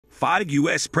5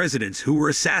 U.S. presidents who were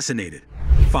assassinated.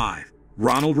 5.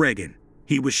 Ronald Reagan.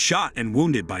 He was shot and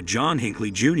wounded by John Hinckley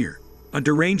Jr., a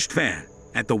deranged fan,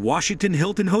 at the Washington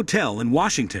Hilton Hotel in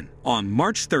Washington on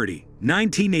March 30,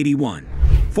 1981.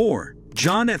 4.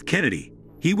 John F. Kennedy.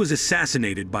 He was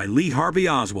assassinated by Lee Harvey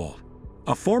Oswald,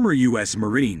 a former U.S.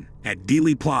 Marine, at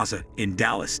Dealey Plaza in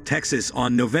Dallas, Texas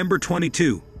on November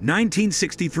 22,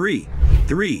 1963.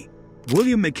 3.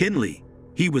 William McKinley.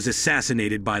 He was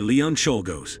assassinated by Leon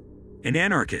Czolgosz, an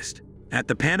anarchist, at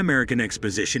the Pan American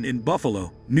Exposition in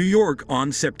Buffalo, New York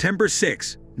on September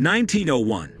 6,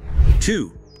 1901.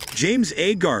 2. James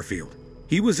A. Garfield.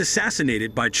 He was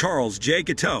assassinated by Charles J.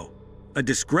 Guiteau, a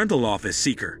disgruntled office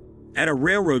seeker, at a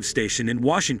railroad station in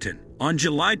Washington on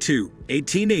July 2,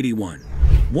 1881.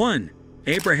 1.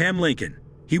 Abraham Lincoln.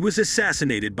 He was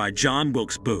assassinated by John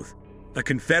Wilkes Booth, a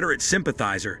Confederate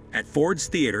sympathizer, at Ford's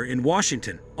Theater in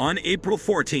Washington on April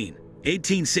 14,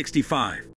 1865.